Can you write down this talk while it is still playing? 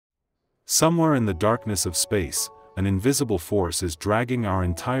Somewhere in the darkness of space, an invisible force is dragging our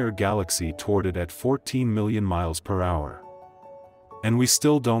entire galaxy toward it at 14 million miles per hour. And we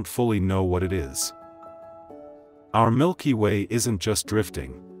still don't fully know what it is. Our Milky Way isn't just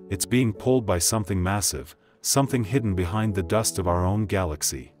drifting, it's being pulled by something massive, something hidden behind the dust of our own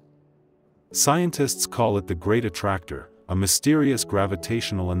galaxy. Scientists call it the Great Attractor, a mysterious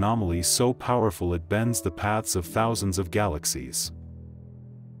gravitational anomaly so powerful it bends the paths of thousands of galaxies.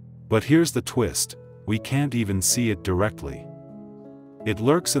 But here's the twist, we can't even see it directly. It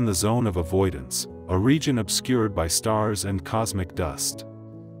lurks in the zone of avoidance, a region obscured by stars and cosmic dust.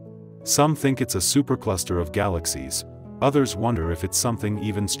 Some think it's a supercluster of galaxies, others wonder if it's something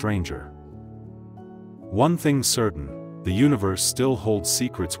even stranger. One thing's certain, the universe still holds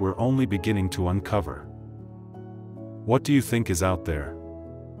secrets we're only beginning to uncover. What do you think is out there?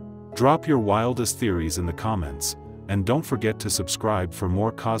 Drop your wildest theories in the comments, and don't forget to subscribe for more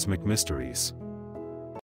cosmic mysteries.